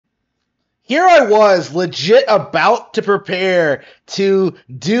here I was legit about to prepare to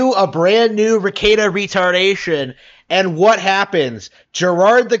do a brand new Ricada retardation, and what happens?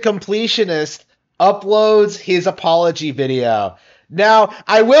 Jirard the Completionist uploads his apology video. Now,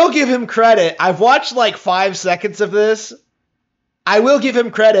 I will give him credit. I've watched like 5 seconds of this. I will give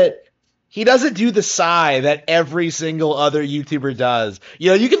him credit. He doesn't do the sigh that every single other YouTuber does. You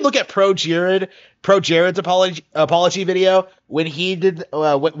know, you can look at Jared's apology video when he did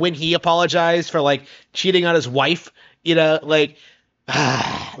when he apologized for like cheating on his wife. You know, like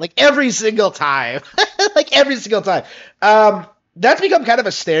like every single time, like every single time. That's become kind of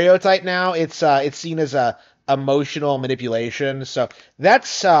a stereotype now. It's seen as a emotional manipulation. So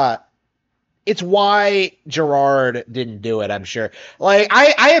that's it's why Jirard didn't do it, I'm sure. Like,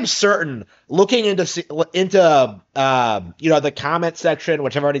 I am certain, looking into you know, the comment section,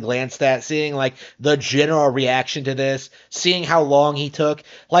 which I've already glanced at, seeing, like, the general reaction to this, seeing how long he took,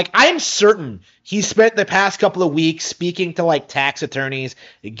 like, I'm certain he spent the past couple of weeks speaking to, like, tax attorneys,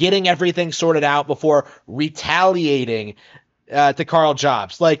 getting everything sorted out before retaliating to Karl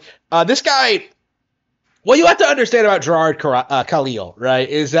Jobst. Like, this guy... What you have to understand about Jirard Khalil, right,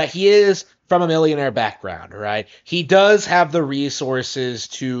 is that he is from a millionaire background, right? He does have the resources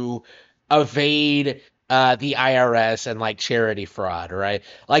to evade the IRS and, like, charity fraud, right?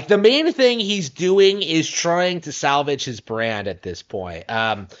 Like, the main thing he's doing is trying to salvage his brand at this point.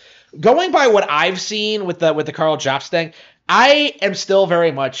 Going by what I've seen with the Karl Jobst thing, I am still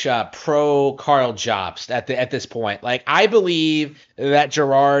very much pro Karl Jobst at this point. Like, I believe that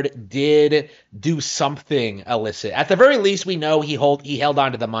Jirard did do something illicit. At the very least, we know he held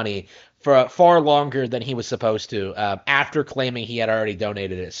on to the money for far longer than he was supposed to after claiming he had already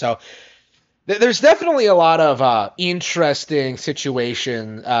donated it. So there's definitely a lot of interesting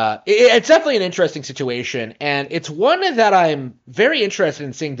situation. It's definitely an interesting situation, and it's one that I'm very interested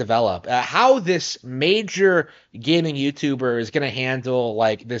in seeing develop. How this major gaming YouTuber is going to handle,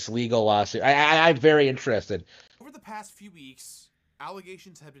 like, this legal lawsuit. I'm very interested. Over the past few weeks,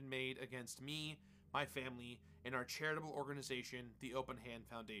 allegations have been made against me, my family, and our charitable organization, the Open Hand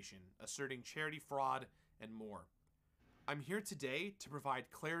Foundation, asserting charity fraud and more. I'm here today to provide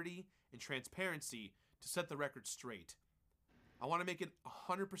clarity and transparency to set the record straight. I want to make it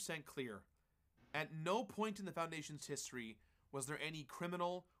 100% clear. At no point in the Foundation's history was there any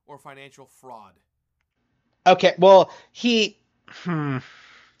criminal or financial fraud. Okay, well,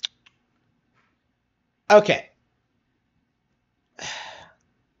 Okay.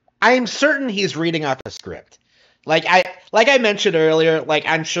 I'm certain he's reading off a script. Like I mentioned earlier, like,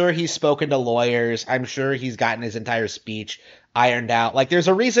 I'm sure he's spoken to lawyers. I'm sure he's gotten his entire speech ironed out. Like, there's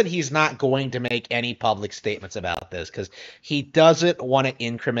a reason he's not going to make any public statements about this, because he doesn't want to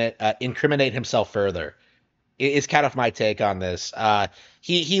incriminate himself further. Is kind of my take on this.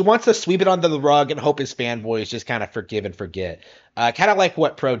 He wants to sweep it under the rug and hope his fanboys just kind of forgive and forget. Kind of like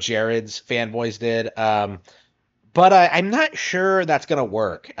what Jared's fanboys did. But I'm not sure that's going to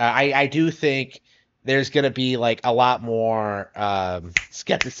work. I do think there's going to be, like, a lot more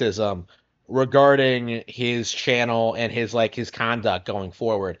skepticism regarding his channel and his conduct going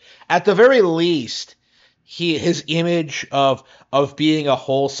forward. At the very least, his image of being a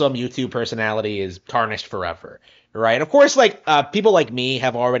wholesome YouTube personality is tarnished forever. Right. Of course, like, people like me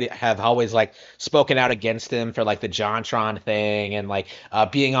have always like spoken out against him for, like, the JonTron thing, and, like,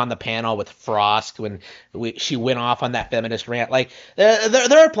 being on the panel with Frost when she went off on that feminist rant. Like,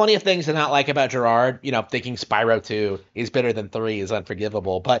 there are plenty of things to not like about Jirard. You know, thinking Spyro 2 is better than 3 is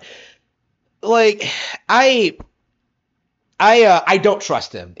unforgivable. But, like, I don't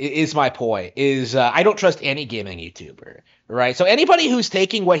trust him, is my point. I don't trust any gaming YouTuber, right? So anybody who's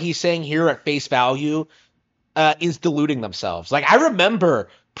taking what he's saying here at face value is deluding themselves. Like, I remember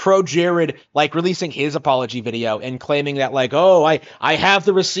Jared, like, releasing his apology video and claiming that, like, oh, I have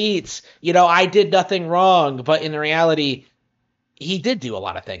the receipts, you know, I did nothing wrong. But in reality, he did do a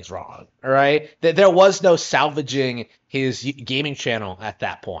lot of things wrong, right? There was no salvaging his gaming channel at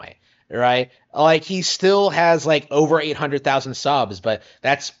that point. Right? Like, he still has, like, over 800,000 subs, but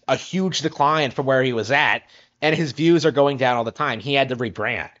that's a huge decline from where he was at, and his views are going down all the time. He had to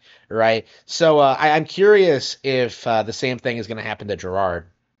rebrand, right? So I'm curious if the same thing is going to happen to Jirard.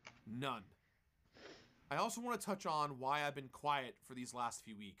 None. I also want to touch on why I've been quiet for these last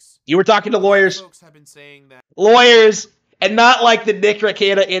few weeks. You were talking to lawyers. Folks have been saying that lawyers, and not like the Nick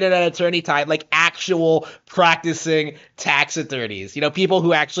Ricada internet attorney type, like actual practicing tax attorneys. You know, people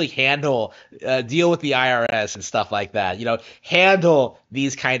who actually deal with the IRS and stuff like that. You know, handle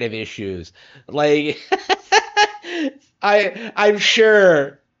these kind of issues. Like, I'm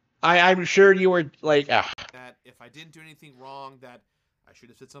sure you were like, that if I didn't do anything wrong, that I should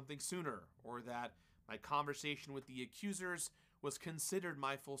have said something sooner, or that my conversation with the accusers was considered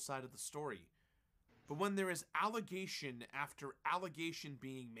my full side of the story. But when there is allegation after allegation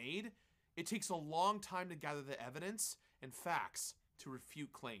being made, it takes a long time to gather the evidence and facts to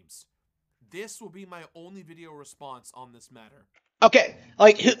refute claims. This will be my only video response on this matter. Okay,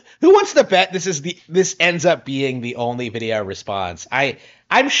 like who wants to bet this ends up being the only video response?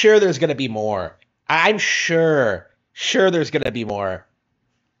 I'm sure there's gonna be more. I'm sure there's gonna be more.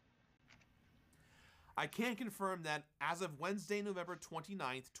 I can confirm that as of Wednesday, November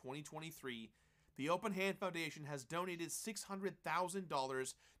 29th, 2023, the Open Hand Foundation has donated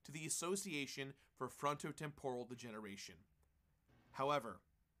 $600,000 to the Association for Frontotemporal Degeneration. However,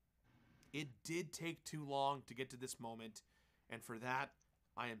 it did take too long to get to this moment, and for that,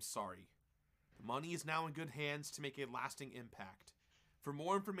 I am sorry. The money is now in good hands to make a lasting impact. For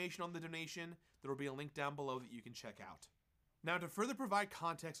more information on the donation, there will be a link down below that you can check out. Now, to further provide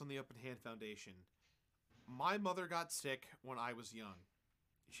context on the Open Hand Foundation, my mother got sick when I was young.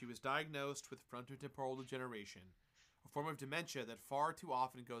 She was diagnosed with frontotemporal degeneration, a form of dementia that far too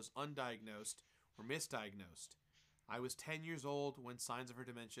often goes undiagnosed or misdiagnosed. I was 10 years old when signs of her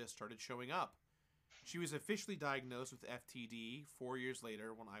dementia started showing up. She was officially diagnosed with FTD 4 years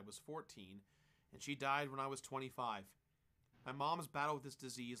later when I was 14, and she died when I was 25. My mom's battle with this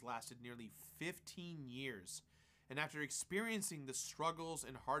disease lasted nearly 15 years, and after experiencing the struggles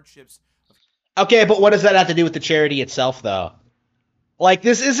and hardships of... Okay, but what does that have to do with the charity itself, though? Like,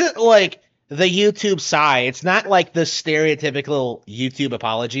 this isn't like the YouTube sigh. It's not like the stereotypical YouTube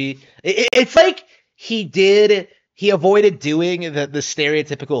apology. It's like he avoided doing the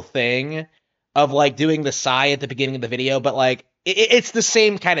stereotypical thing of like doing the sigh at the beginning of the video, but like it's the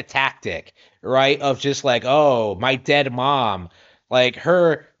same kind of tactic, right? Of just like, oh, my dead mom, like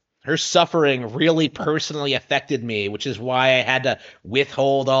her suffering really personally affected me, which is why I had to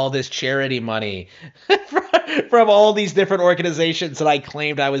withhold all this charity money from all these different organizations that I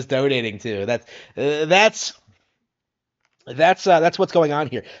claimed I was donating to. That's what's going on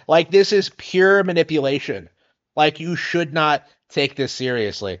here. Like, this is pure manipulation. Like, you should not take this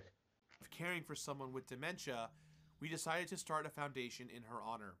seriously. Caring for someone with dementia, we decided to start a foundation in her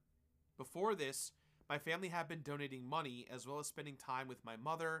honor. Before this, my family had been donating money as well as spending time with my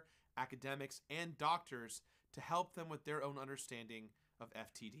mother, academics, and doctors to help them with their own understanding of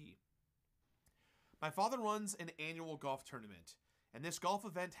FTD. My father runs an annual golf tournament, and this golf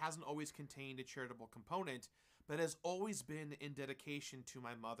event hasn't always contained a charitable component, but has always been in dedication to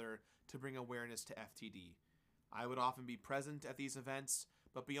my mother to bring awareness to FTD. I would often be present at these events,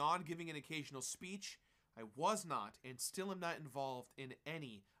 but beyond giving an occasional speech, I was not and still am not involved in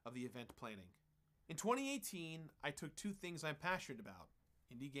any of the event planning. In 2018, I took two things I'm passionate about,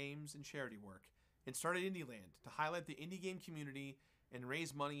 indie games and charity work, and started IndieLand to highlight the indie game community and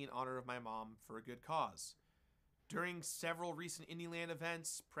raise money in honor of my mom for a good cause. During several recent IndieLand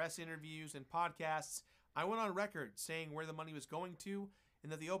events, press interviews, and podcasts, I went on record saying where the money was going to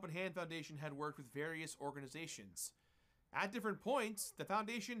and that the Open Hand Foundation had worked with various organizations. At different points, the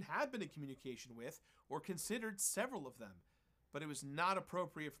foundation had been in communication with or considered several of them, but it was not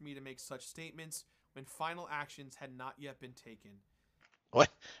appropriate for me to make such statements when final actions had not yet been taken. What?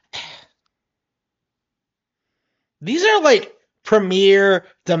 These are like premier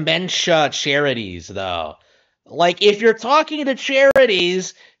dementia charities, though. Like, if you're talking to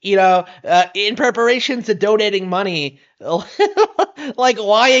charities, in preparation to donating money, like,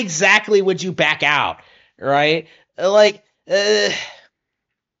 why exactly would you back out, right? Like,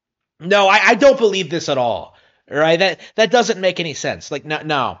 no, I don't believe this at all, right? That doesn't make any sense. Like,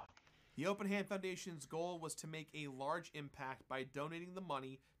 no. The Open Hand Foundation's goal was to make a large impact by donating the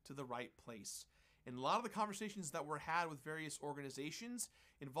money to the right place. And a lot of the conversations that were had with various organizations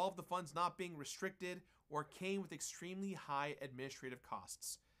involved the funds not being restricted or came with extremely high administrative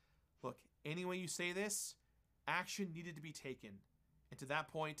costs. Look, any way you say this, action needed to be taken. And to that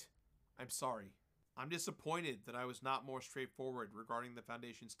point, I'm sorry. I'm disappointed that I was not more straightforward regarding the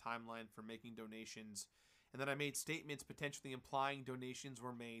Foundation's timeline for making donations, and that I made statements potentially implying donations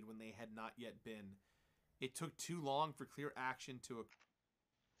were made when they had not yet been. It took too long for clear action to occur.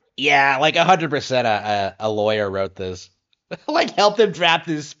 Yeah, like 100% a lawyer wrote this. Like, helped him draft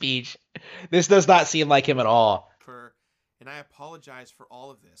this speech. This does not seem like him at all. And I apologize for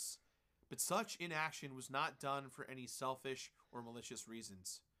all of this. But such inaction was not done for any selfish or malicious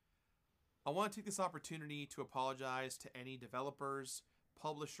reasons. I want to take this opportunity to apologize to any developers,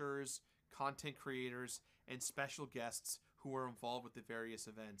 publishers, content creators, and special guests who were involved with the various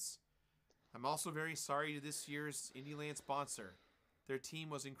events. I'm also very sorry to this year's IndieLand sponsor. Their team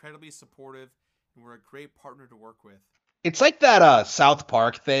was incredibly supportive and were a great partner to work with. It's like that South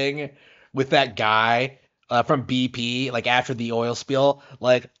Park thing with that guy from BP, like after the oil spill,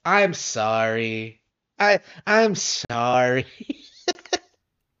 like I'm sorry, I'm sorry.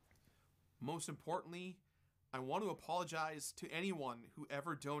 Most importantly, I want to apologize to anyone who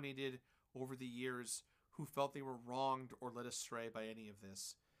ever donated over the years who felt they were wronged or led astray by any of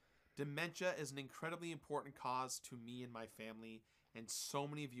this. Dementia is an incredibly important cause to me and my family, and so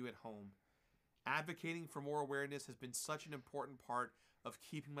many of you at home. Advocating for more awareness has been such an important part of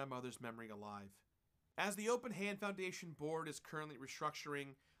keeping my mother's memory alive. As the Open Hand Foundation board is currently restructuring,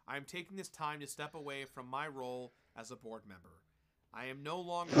 I am taking this time to step away from my role as a board member. I am no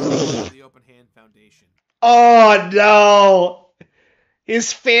longer a part of the Open Hand Foundation. Oh no,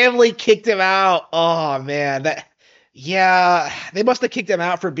 his family kicked him out. Oh man, yeah, they must have kicked him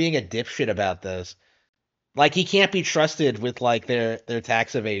out for being a dipshit about this. Like he can't be trusted with like their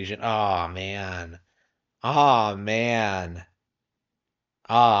tax evasion. Oh man. Oh man.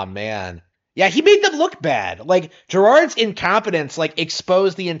 Oh man. Yeah, he made them look bad. Like Jirard's incompetence like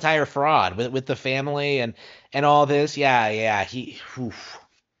exposed the entire fraud with the family and all this. Yeah, yeah. Oof.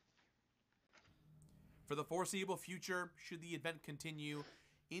 For the foreseeable future, should the event continue,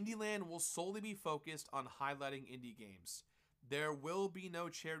 Indieland will solely be focused on highlighting indie games. There will be no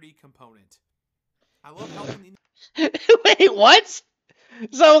charity component. I love helping Wait, what?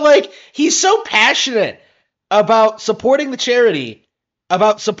 So like he's so passionate about supporting the charity,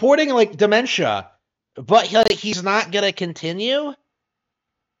 about supporting like dementia, but he's not gonna continue?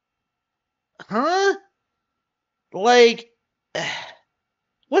 Huh? Like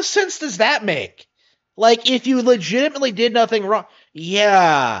what sense does that make? Like if you legitimately did nothing wrong.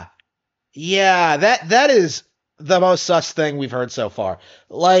 Yeah. Yeah, that is the most sus thing we've heard so far.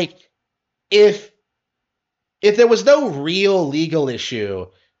 Like if if there was no real legal issue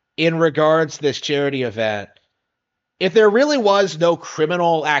in regards to this charity event, if there really was no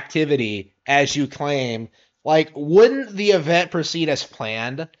criminal activity as you claim, like wouldn't the event proceed as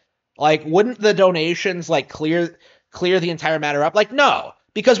planned? Like wouldn't the donations like clear the entire matter up? Like no,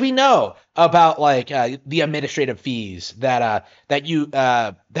 because we know about like the administrative fees that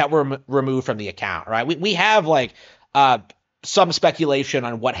were removed from the account, right? We have like uh some speculation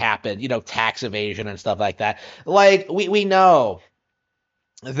on what happened, tax evasion and stuff like that. Like we know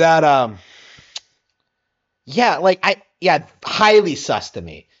that yeah, like yeah, highly sus to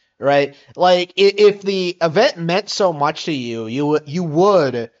me, right? Like if the event meant so much to you, you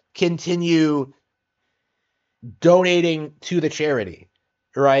would continue donating to the charity,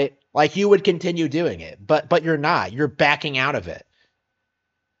 right? Like you would continue doing it, but you're not. You're backing out of it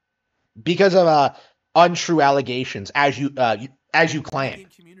because of untrue allegations, as you the claim. game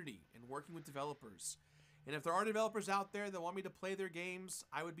community and working with developers. And if there are developers out there that want me to play their games,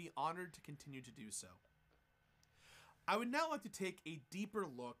 I would be honored to continue to do so. I would now like to take a deeper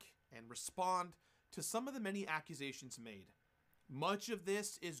look and respond to some of the many accusations made. Much of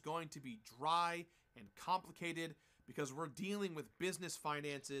this is going to be dry and complicated because we're dealing with business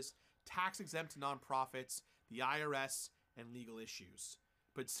finances, tax-exempt nonprofits, the IRS, and legal issues.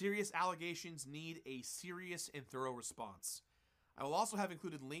 But serious allegations need a serious and thorough response. I will also have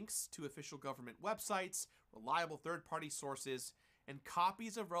included links to official government websites, reliable third-party sources, and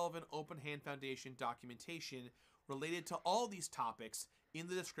copies of relevant Open Hand Foundation documentation related to all these topics in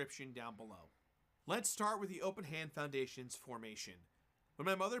the description down below. Let's start with the Open Hand Foundation's formation. When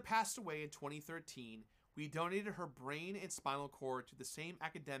my mother passed away in 2013, we donated her brain and spinal cord to the same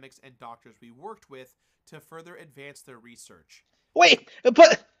academics and doctors we worked with to further advance their research. Wait,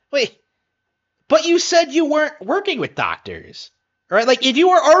 but you said you weren't working with doctors, right? Like if you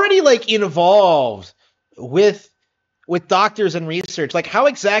were already like involved with doctors and research, like how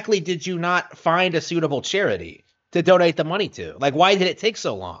exactly did you not find a suitable charity to donate the money to? Like why did it take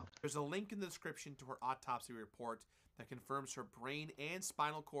so long? There's a link in the description to her autopsy report that confirms her brain and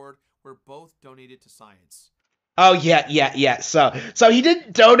spinal cord were both donated to science. Oh yeah. So he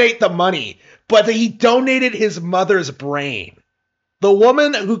didn't donate the money, but he donated his mother's brain. The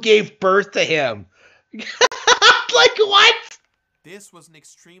woman who gave birth to him. Like what? This was an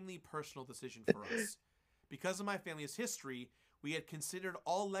extremely personal decision for us. Because of my family's history, we had considered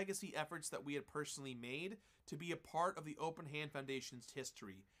all legacy efforts that we had personally made to be a part of the Open Hand Foundation's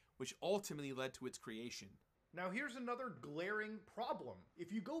history, which ultimately led to its creation. Now here's another glaring problem.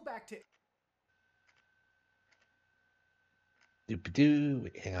 If you go back to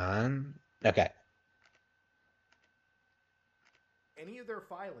Hang on. Okay. any of their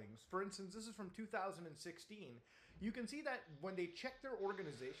filings, for instance, this is from 2016, you can see that when they check their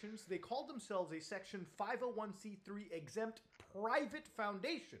organizations, they call themselves a Section 501c3 exempt private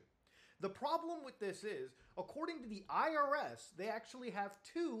foundation. The problem with this is, according to the IRS, they actually have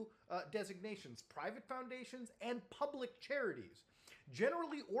two designations: private foundations and public charities.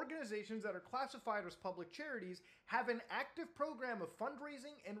 Generally, organizations that are classified as public charities have an active program of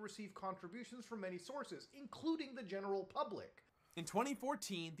fundraising and receive contributions from many sources, including the general public. In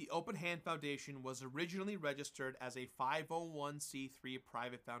 2014, the Open Hand Foundation was originally registered as a 501c3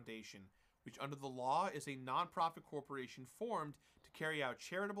 private foundation, which under the law is a nonprofit corporation formed to carry out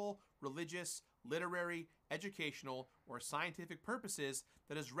charitable, religious, literary, educational, or scientific purposes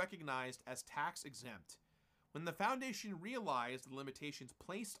that is recognized as tax exempt. When the foundation realized the limitations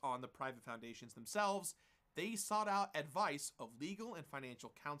placed on the private foundations themselves, they sought out advice of legal and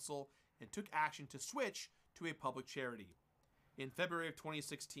financial counsel and took action to switch to a public charity. In February of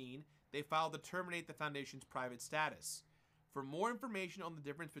 2016, they filed to terminate the foundation's private status. For more information on the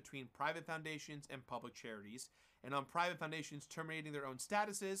difference between private foundations and public charities, and on private foundations terminating their own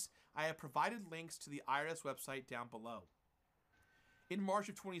statuses, I have provided links to the IRS website down below. In March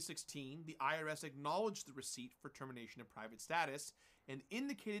of 2016, the IRS acknowledged the receipt for termination of private status and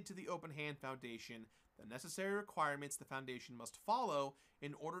indicated to the Open Hand Foundation the necessary requirements the foundation must follow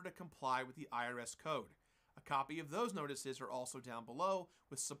in order to comply with the IRS code. A copy of those notices are also down below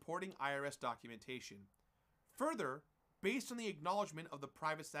with supporting IRS documentation. Further, based on the acknowledgement of the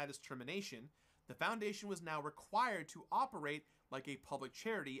private status termination, the foundation was now required to operate like a public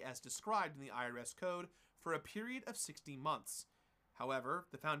charity as described in the IRS code for a period of 60 months. However,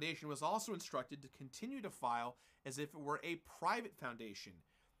 the foundation was also instructed to continue to file as if it were a private foundation.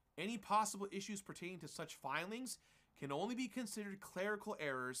 Any possible issues pertaining to such filings can only be considered clerical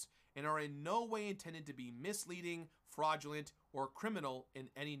errors and are in no way intended to be misleading, fraudulent, or criminal in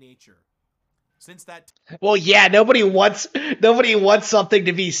any nature. Since that Well, yeah, nobody wants something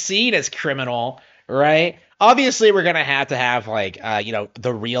to be seen as criminal, right? Obviously, we're gonna have like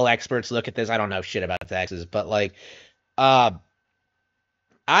the real experts look at this. I don't know shit about taxes, but like, I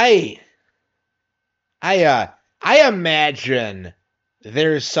I imagine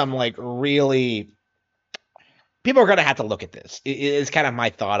there's some like really people are gonna have to look at this. Is kind of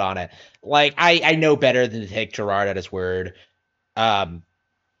my thought on it. Like, I know better than to take Jirard at his word. Um,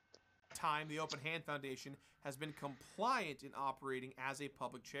 time, the Open Hand Foundation has been compliant in operating as a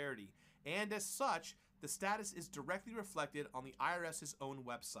public charity, and as such, the status is directly reflected on the IRS's own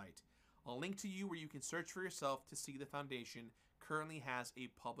website. I'll link to you where you can search for yourself to see the foundation currently has a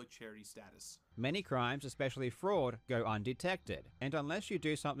public charity status. Many crimes, especially fraud, go undetected, and unless you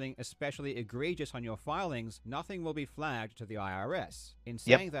do something especially egregious on your filings, nothing will be flagged to the IRS. In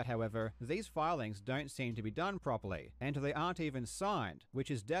saying that, however, these filings don't seem to be done properly, and they aren't even signed,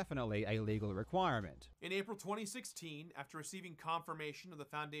 which is definitely a legal requirement. In April 2016, after receiving confirmation of the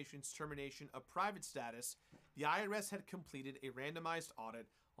foundation's termination of private status, the IRS had completed a randomized audit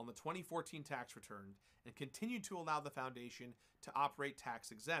on the 2014 tax return and continued to allow the foundation to operate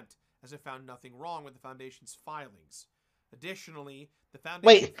tax-exempt, as it found nothing wrong with the foundation's filings. Additionally, the foundation...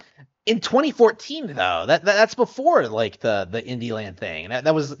 Wait, in 2014 though, that's before like the Indieland thing.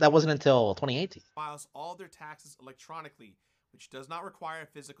 That wasn't until 2018. Files all their taxes electronically, which does not require a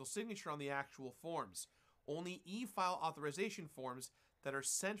physical signature on the actual forms. Only e-file authorization forms that are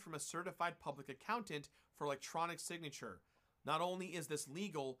sent from a certified public accountant for electronic signature. Not only is this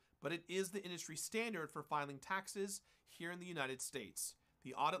legal, but it is the industry standard for filing taxes here in the United States.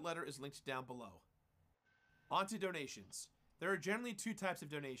 The audit letter is linked down below. On to donations. There are generally two types of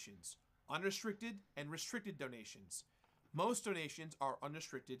donations: unrestricted and restricted donations. Most donations are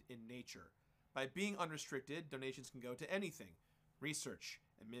unrestricted in nature. By being unrestricted, donations can go to anything: research,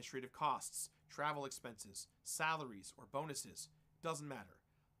 administrative costs, travel expenses, salaries, or bonuses. Doesn't matter.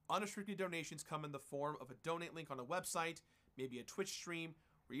 Unrestricted donations come in the form of a donate link on a website, maybe a Twitch stream,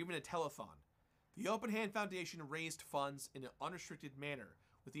 or even a telethon. The Open Hand Foundation raised funds in an unrestricted manner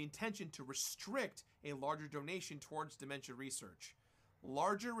with the intention to restrict a larger donation towards dementia research.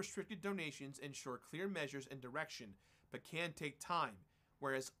 Larger restricted donations ensure clear measures and direction, but can take time,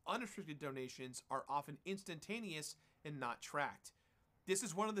 whereas unrestricted donations are often instantaneous and not tracked. This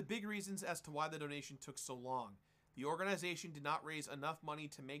is one of the big reasons as to why the donation took so long. The organization did not raise enough money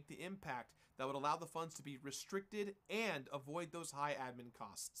to make the impact that would allow the funds to be restricted and avoid those high admin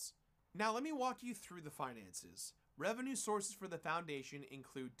costs. Now let me walk you through the finances. Revenue sources for the foundation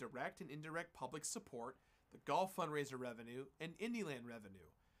include direct and indirect public support, the golf fundraiser revenue, and Indieland revenue.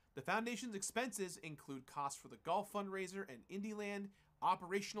 The foundation's expenses include costs for the golf fundraiser and Indieland,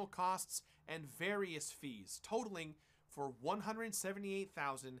 operational costs, and various fees, totaling for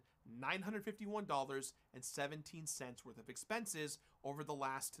 $178,951.17 worth of expenses over the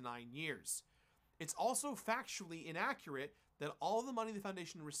last 9 years. It's also factually inaccurate that all the money the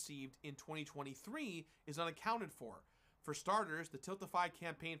foundation received in 2023 is unaccounted for. For starters, the Tiltify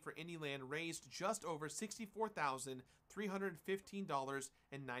campaign for Indieland raised just over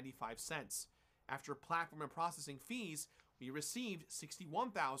 $64,315.95. After platform and processing fees, we received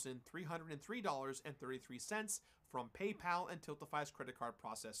 $61,303.33 from PayPal and Tiltify's credit card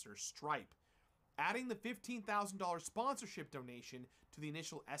processor Stripe. Adding the $15,000 sponsorship donation to the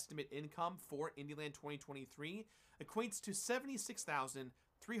initial estimate income for Indieland 2023 equates to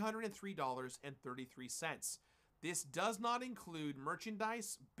 $76,303.33. This does not include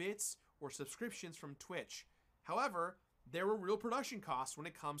merchandise, bits, or subscriptions from Twitch. However, there were real production costs when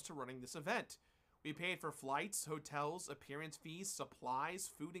it comes to running this event. We paid for flights, hotels, appearance fees, supplies,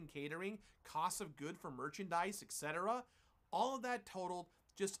 food and catering, costs of goods for merchandise, etc. All of that totaled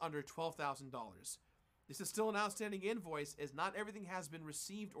just under $12,000. This is still an outstanding invoice, as not everything has been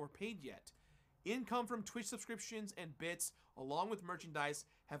received or paid yet. Income from Twitch subscriptions and bits, along with merchandise,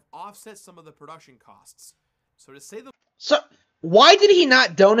 have offset some of the production costs. So to say the So why did he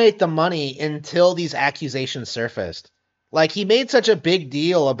not donate the money until these accusations surfaced? Like, he made such a big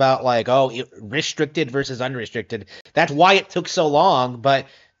deal about, like, oh, restricted versus unrestricted. That's why it took so long. But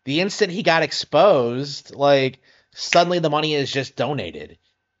the instant he got exposed, like, suddenly the money is just donated.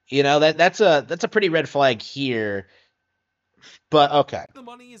 You know, that's a pretty red flag here. But okay. The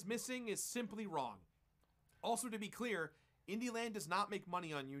money is missing is simply wrong. Also, to be clear, Indieland does not make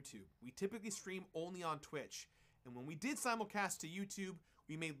money on YouTube. We typically stream only on Twitch, and when we did simulcast to YouTube,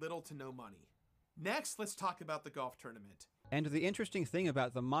 we made little to no money. Next, let's talk about the golf tournament. And the interesting thing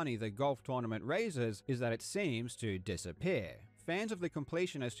about the money the golf tournament raises is that it seems to disappear. Fans of the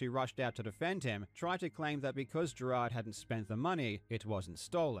Completionist who rushed out to defend him tried to claim that because Jirard hadn't spent the money, it wasn't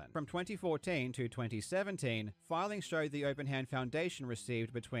stolen. From 2014 to 2017, filings showed the Open Hand Foundation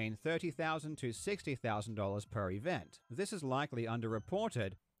received between $30,000 to $60,000 per event. This is likely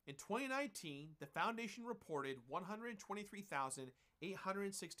underreported. In 2019, the foundation reported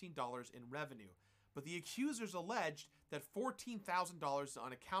 $123,816 in revenue, but the accusers alleged that $14,000 is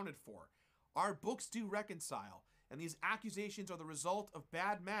unaccounted for. Our books do reconcile, and these accusations are the result of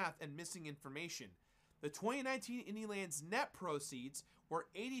bad math and missing information. The 2019 Indieland's net proceeds were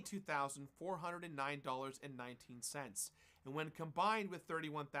 $82,409.19, and when combined with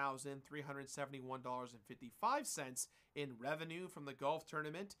 $31,371.55 in revenue from the golf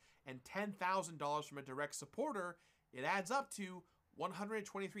tournament and $10,000 from a direct supporter, it adds up to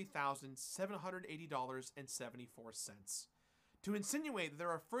 $123,780.74. To insinuate that there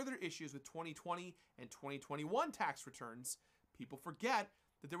are further issues with 2020 and 2021 tax returns, people forget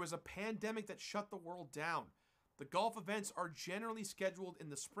that there was a pandemic that shut the world down. The golf events are generally scheduled in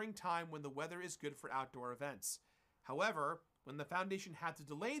the springtime when the weather is good for outdoor events. However, when the foundation had to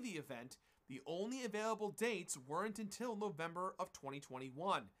delay the event, the only available dates weren't until November of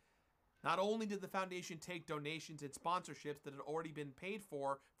 2021. Not only did the foundation take donations and sponsorships that had already been paid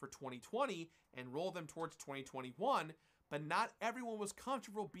for 2020 and roll them towards 2021, but not everyone was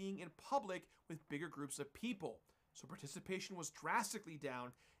comfortable being in public with bigger groups of people, so participation was drastically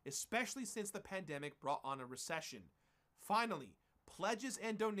down, especially since the pandemic brought on a recession. Finally, pledges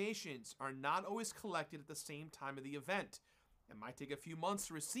and donations are not always collected at the same time of the event. It might take a few months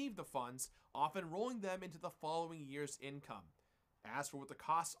to receive the funds, often rolling them into the following year's income. As for what the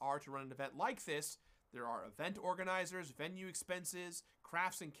costs are to run an event like this, there are event organizers, venue expenses,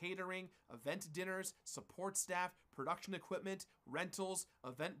 crafts and catering, event dinners, support staff, production equipment, rentals,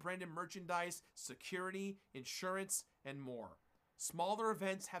 event branded merchandise, security, insurance, and more. Smaller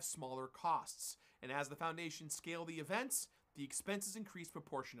events have smaller costs, and as the foundation scale the events, the expenses increase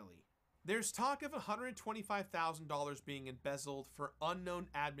proportionally. There's talk of $125,000 being embezzled for unknown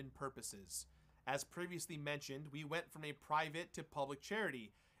admin purposes. As previously mentioned, we went from a private to public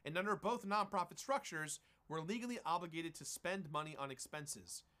charity, and under both nonprofit structures, we're legally obligated to spend money on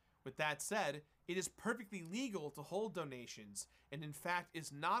expenses. With that said, it is perfectly legal to hold donations, and in fact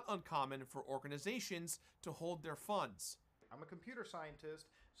is not uncommon for organizations to hold their funds. I'm a computer scientist,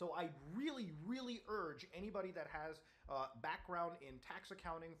 so I really urge anybody that has background in tax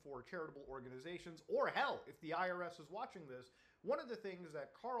accounting for charitable organizations, or hell, if the IRS is watching this, one of the things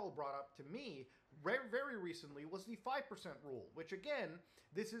that Karl brought up to me very recently was the 5% rule, which again,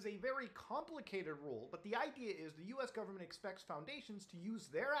 this is a very complicated rule, but the idea is the US government expects foundations to use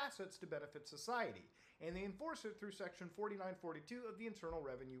their assets to benefit society, and they enforce it through Section 4942 of the Internal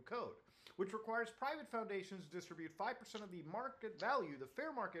Revenue Code, which requires private foundations to distribute 5% of the market value, the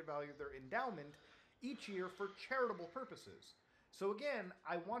fair market value of their endowment each year for charitable purposes. So again,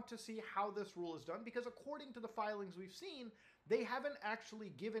 I want to see how this rule is done, because according to the filings we've seen, they haven't actually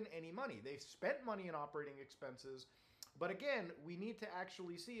given any money. They've spent money in operating expenses, But again, we need to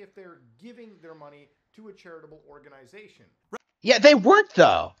actually see if they're giving their money to a charitable organization. Yeah, they weren't,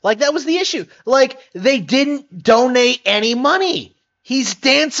 though. Like, that was the issue. Like, they didn't donate any money. He's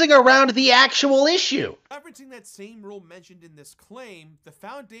dancing around the actual issue. Referencing that same rule mentioned in this claim, the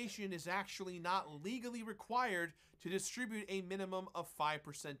foundation is actually not legally required to distribute a minimum of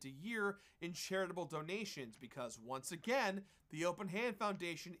 5% a year in charitable donations because, once again, the Open Hand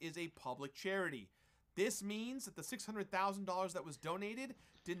Foundation is a public charity. This means that the $600,000 that was donated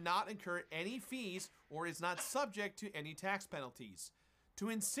did not incur any fees or is not subject to any tax penalties. To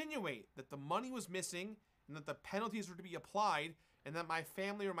insinuate that the money was missing and that the penalties were to be applied and that my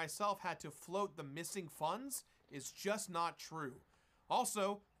family or myself had to float the missing funds is just not true.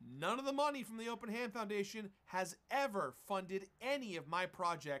 Also, none of the money from the Open Hand Foundation has ever funded any of my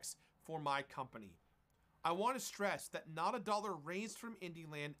projects for my company. I want to stress that not a dollar raised from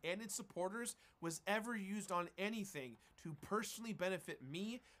Indieland and its supporters was ever used on anything to personally benefit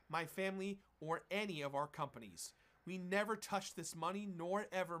me, my family, or any of our companies. We never touched this money nor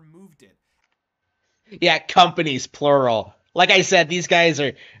ever moved it. Yeah, companies, plural. Like I said, these guys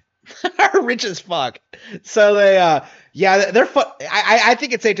are rich as fuck. So they, they're I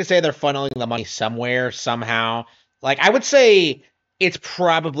think it's safe to say they're funneling the money somewhere, somehow. Like, I would say it's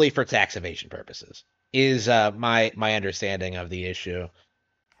probably for tax evasion purposes, is my understanding of the issue.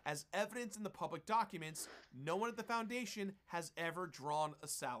 As evidence in the public documents, no one at the foundation has ever drawn a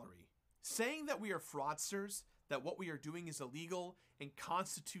salary. Saying that we are fraudsters, that what we are doing is illegal and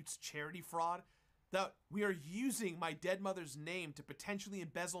constitutes charity fraud, that we are using my dead mother's name to potentially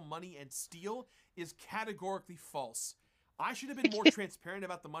embezzle money and steal is categorically false. I should have been more transparent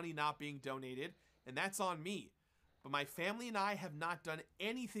about the money not being donated, and that's on me. But my family and I have not done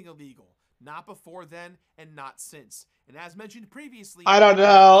anything illegal, not before then and not since. And as mentioned previously, I don't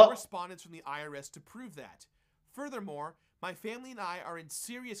know. Correspondence from the IRS to prove that. Furthermore, my family and I are in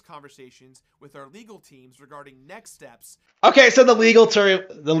serious conversations with our legal teams regarding next steps. Okay, so the legal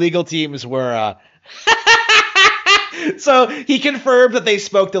teams were so he confirmed that they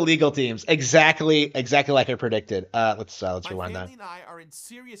spoke to legal teams. Exactly like I predicted. Let's rewind that. My family and I are in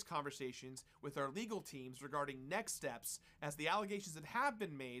serious conversations with our legal teams regarding next steps, as the allegations that have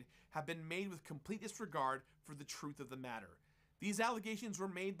been made with complete disregard for the truth of the matter. These allegations were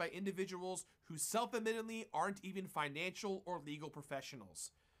made by individuals who self-admittedly aren't even financial or legal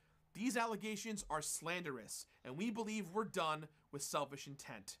professionals. These allegations are slanderous, and we believe we're done with selfish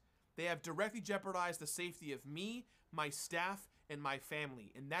intent. They have directly jeopardized the safety of me, my staff, and my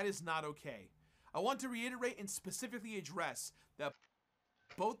family, and that is not okay. I want to reiterate and specifically address that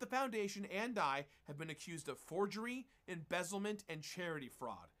both the foundation and I have been accused of forgery, embezzlement, and charity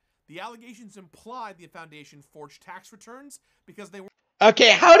fraud. The allegations imply the foundation forged tax returns because they were...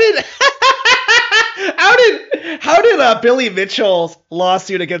 Okay, how did Billy Mitchell's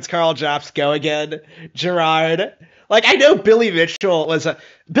lawsuit against Karl Jobst go again, Jirard? Like, I know Billy Mitchell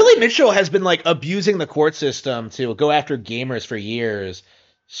has been like abusing the court system to go after gamers for years.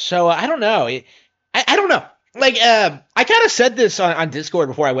 So I don't know. I don't know. Like, I kind of said this on Discord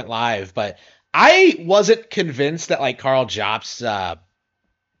before I went live, but I wasn't convinced that like Karl Jobst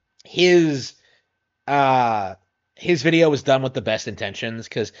his video was done with the best intentions,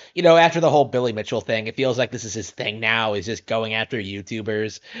 because, you know, after the whole Billy Mitchell thing, it feels like this is his thing now, is just going after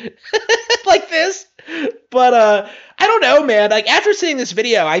YouTubers like this. But I don't know, man. Like, after seeing this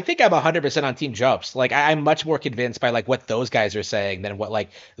video, I think I'm 100% on Team Jobst. Like, I'm much more convinced by like what those guys are saying than what like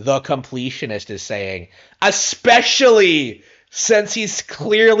the Completionist is saying, especially since he's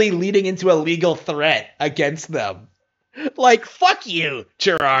clearly leading into a legal threat against them. Like, fuck you,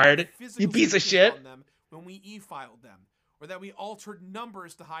 Jirard, you piece of shit. On them when we e-filed them, or that we altered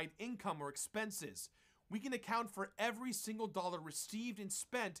numbers to hide income or expenses. We can account for every single dollar received and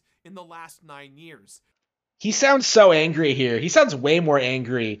spent in the last 9 years. He sounds so angry here. He sounds way more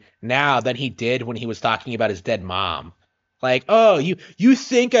angry now than he did when he was talking about his dead mom. Like, oh, you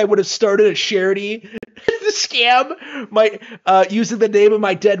think I would have started a charity to scam my using the name of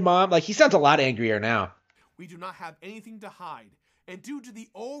my dead mom? Like, he sounds a lot angrier now. We do not have anything to hide, and due to the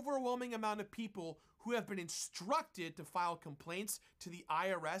overwhelming amount of people who have been instructed to file complaints to the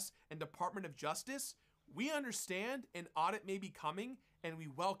IRS and Department of Justice, we understand an audit may be coming, and we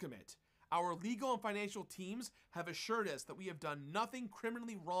welcome it. Our legal and financial teams have assured us that we have done nothing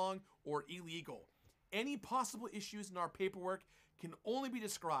criminally wrong or illegal. Any possible issues in our paperwork can only be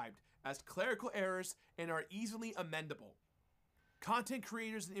described as clerical errors and are easily amendable. Content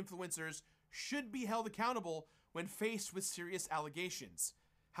creators and influencers should be held accountable when faced with serious allegations.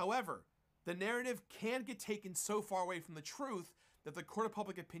 However, the narrative can get taken so far away from the truth that the court of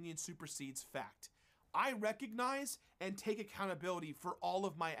public opinion supersedes fact. I recognize and take accountability for all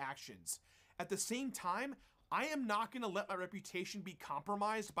of my actions. At the same time, I am not going to let my reputation be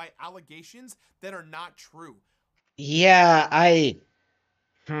compromised by allegations that are not true. Yeah, I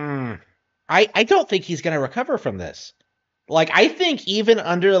don't think he's going to recover from this. Like, I think even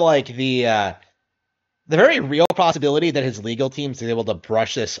under like the very real possibility that his legal team is able to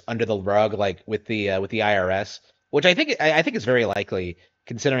brush this under the rug, like with the IRS, which I think is very likely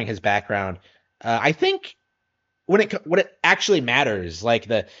considering his background. I think when it actually matters, like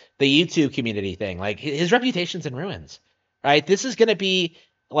the YouTube community thing, like his reputation's in ruins, right? This is going to be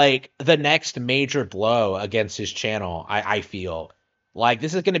like the next major blow against his channel. I feel like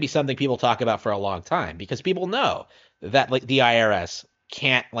this is going to be something people talk about for a long time because people know that like the IRS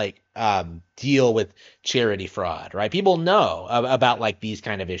can't like deal with charity fraud, right? People know about like these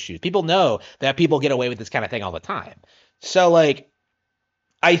kind of issues. People know that people get away with this kind of thing all the time. So like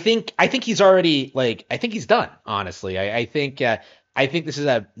I think he's already like I think he's done. Honestly, I think this is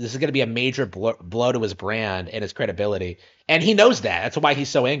going to be a major blow to his brand and his credibility, and he knows that. That's why he's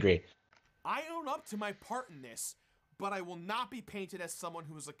so angry. I own up to my part in this, but I will not be painted as someone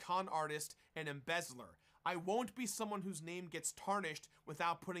who is a con artist and embezzler. I won't be someone whose name gets tarnished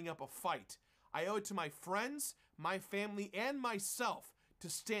without putting up a fight. I owe it to my friends, my family, and myself to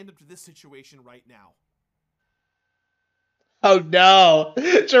stand up to this situation right now. Oh no,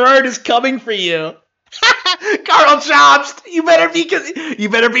 Jirard is coming for you. Karl Jobst, you better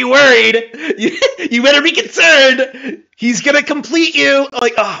be worried. You better be concerned. He's gonna complete you.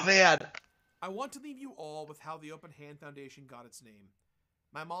 Like, oh man. I want to leave you all with how the Open Hand Foundation got its name.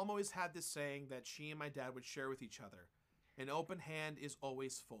 My mom always had this saying that she and my dad would share with each other. An open hand is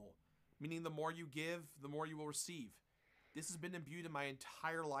always full, meaning the more you give, the more you will receive. This has been imbued in my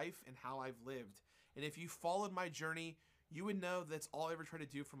entire life and how I've lived. And if you followed my journey, you would know that's all I ever tried to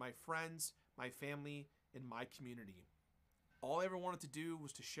do for my friends, my family, and my community. All I ever wanted to do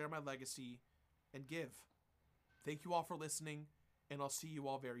was to share my legacy and give. Thank you all for listening, and I'll see you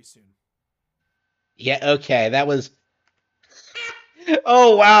all very soon. Yeah, okay, that was.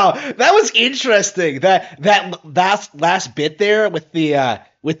 Oh wow, that was interesting. That last bit there with the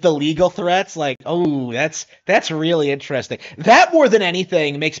legal threats, like, oh, that's really interesting. That more than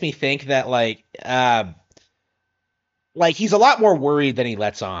anything makes me think that like he's a lot more worried than he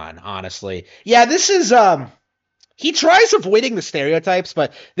lets on, honestly. Yeah, this is he tries avoiding the stereotypes,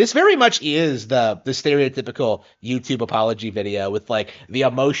 but this very much is the stereotypical YouTube apology video with like the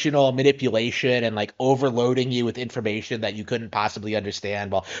emotional manipulation and like overloading you with information that you couldn't possibly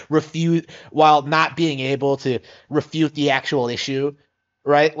understand while not being able to refute the actual issue,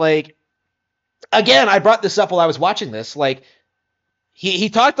 right? Like again, I brought this up while I was watching this, like he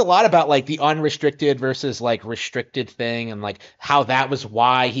talked a lot about like the unrestricted versus like restricted thing and like how that was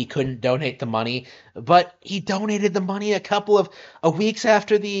why he couldn't donate the money, but he donated the money a couple of weeks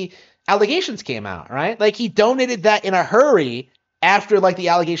after the allegations came out, right? Like he donated that in a hurry after like the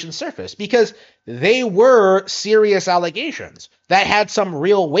allegations surfaced because they were serious allegations that had some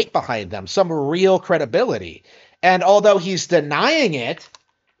real weight behind them, some real credibility. And although he's denying it,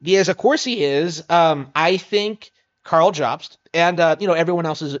 because of course he is, I think Karl Jobst and everyone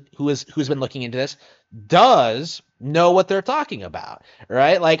else who's been looking into this does know what they're talking about,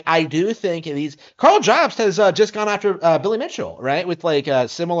 right? Like I do think Karl Jobst has just gone after Billy Mitchell, right, with like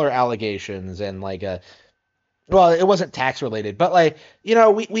similar allegations and like well, it wasn't tax related, but like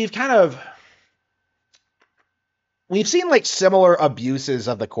we've seen like similar abuses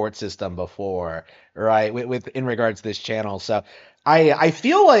of the court system before, right? With in regards to this channel, so. I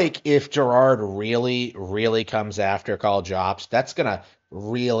feel like if Jirard really, really comes after Karl Jobst, that's gonna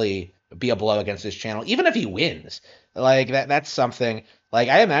really be a blow against his channel, even if he wins. Like that's something like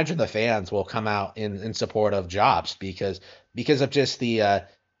I imagine the fans will come out in support of Jobst because of just the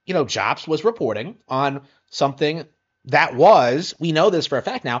Jobst was reporting on something that we know this for a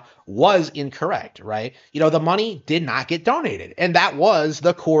fact now, was incorrect, right? The money did not get donated. And that was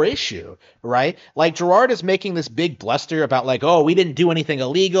the core issue, right? Like Jirard is making this big bluster about like, oh, we didn't do anything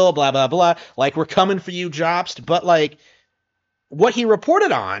illegal, blah, blah, blah. Like we're coming for you, Jobst. But like what he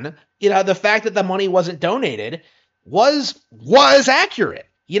reported on, the fact that the money wasn't donated was accurate.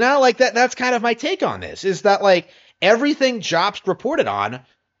 Like that's kind of my take on this is that like everything Jobst reported on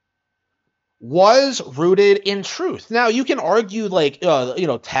was rooted in truth. Now you can argue like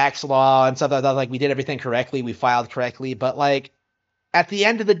tax law and stuff like that, like we did everything correctly, we filed correctly, but like at the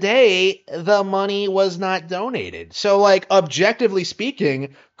end of the day, the money was not donated. So like objectively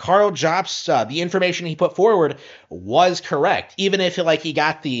speaking, Karl Jobst, the information he put forward was correct, even if like he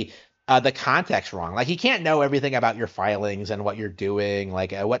got the the context wrong. Like he can't know everything about your filings and what you're doing,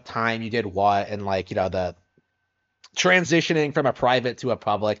 like at what time you did what, and like the transitioning from a private to a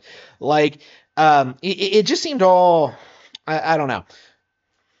public. Like it just seemed all I don't know.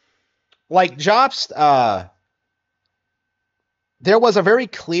 Like Jobst, there was a very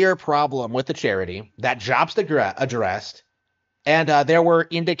clear problem with the charity that Jobst addressed, and there were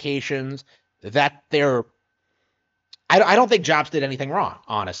indications that there. I don't think Jobst did anything wrong,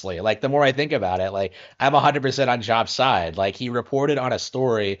 honestly. Like the more I think about it, like I'm 100% on Job's side. Like he reported on a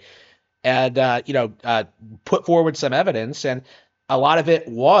story and put forward some evidence, and a lot of it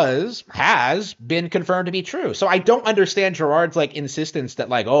has been confirmed to be true. So I don't understand Jirard's like insistence that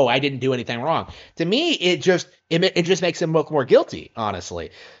like, oh, I didn't do anything wrong. To me, it just makes him look more guilty,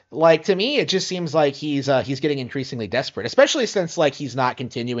 honestly. Like to me, it just seems like he's getting increasingly desperate, especially since like he's not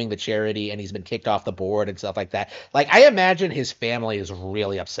continuing the charity and he's been kicked off the board and stuff like that. Like I imagine his family is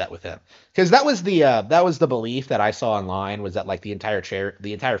really upset with him because that was the belief that I saw online, was that like the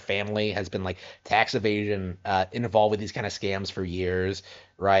entire family has been like tax evasion, involved with these kind of scams for years,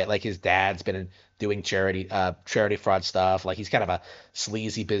 right? Like his dad's been doing charity fraud stuff. Like he's kind of a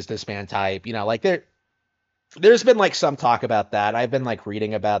sleazy businessman type, like there's been like some talk about that. I've been like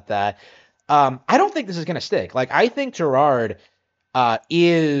reading about that. I don't think this is going to stick. Like I think Jirard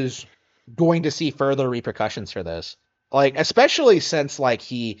is going to see further repercussions for this. Like especially since like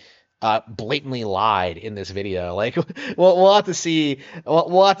he blatantly lied in this video. Like we'll have to see.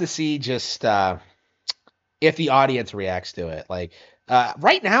 We'll have to see just if the audience reacts to it. Like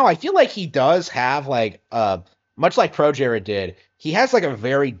right now, I feel like he does have like much like Pro Jared did. He has like a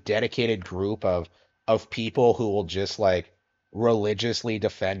very dedicated group of people who will just like religiously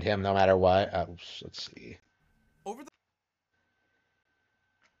defend him no matter what. Let's see.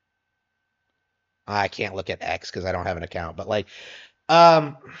 I can't look at X because I don't have an account, but like,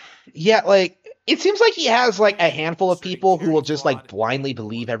 yeah, like it seems like he has like a handful of people who will just like blindly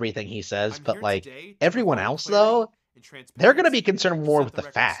believe everything he says, but like everyone else though, they're going to be concerned more with the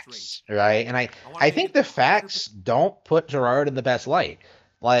facts, right? And I think the facts don't put Jirard in the best light.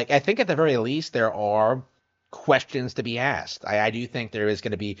 Like, I think at the very least, there are questions to be asked. I do think there is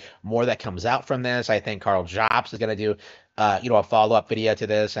going to be more that comes out from this. I think Karl Jobst is going to do, a follow-up video to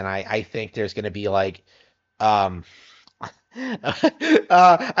this. And I think there's going to be like, I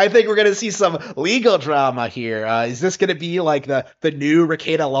think we're going to see some legal drama here. Is this going to be like the new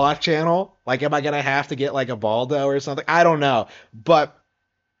Rekieta Law channel? Like, am I going to have to get like a Baldo or something? I don't know. But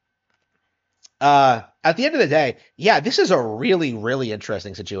at the end of the day, yeah, this is a really, really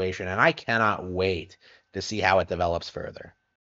interesting situation, and I cannot wait to see how it develops further.